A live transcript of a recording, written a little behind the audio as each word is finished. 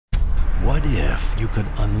What if you could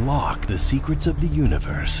unlock the secrets of the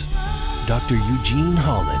universe? Dr. Eugene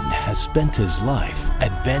Holland has spent his life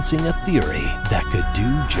advancing a theory that could do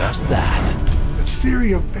just that. The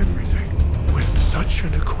theory of everything. With such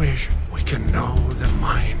an equation, we can know the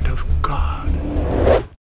mind of God.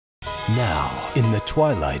 Now, in the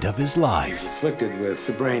twilight of his life, Afflicted with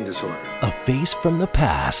a brain disorder. a face from the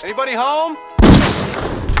past Anybody home?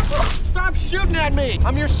 Stop shooting at me!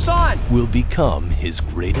 I'm your son! will become his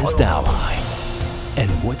greatest ally. And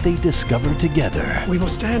what they discover together We will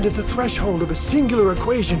stand at the threshold of a singular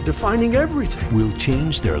equation defining everything. will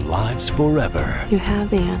change their lives forever. You have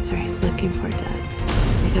the answer he's looking for,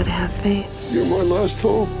 Dad. You gotta have faith. You're my last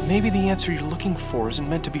hope. Maybe the answer you're looking for isn't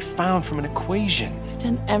meant to be found from an equation. We've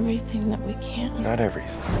done everything that we can. Not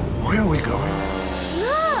everything. Where are we going?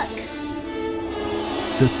 Look!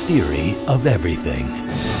 The theory of everything.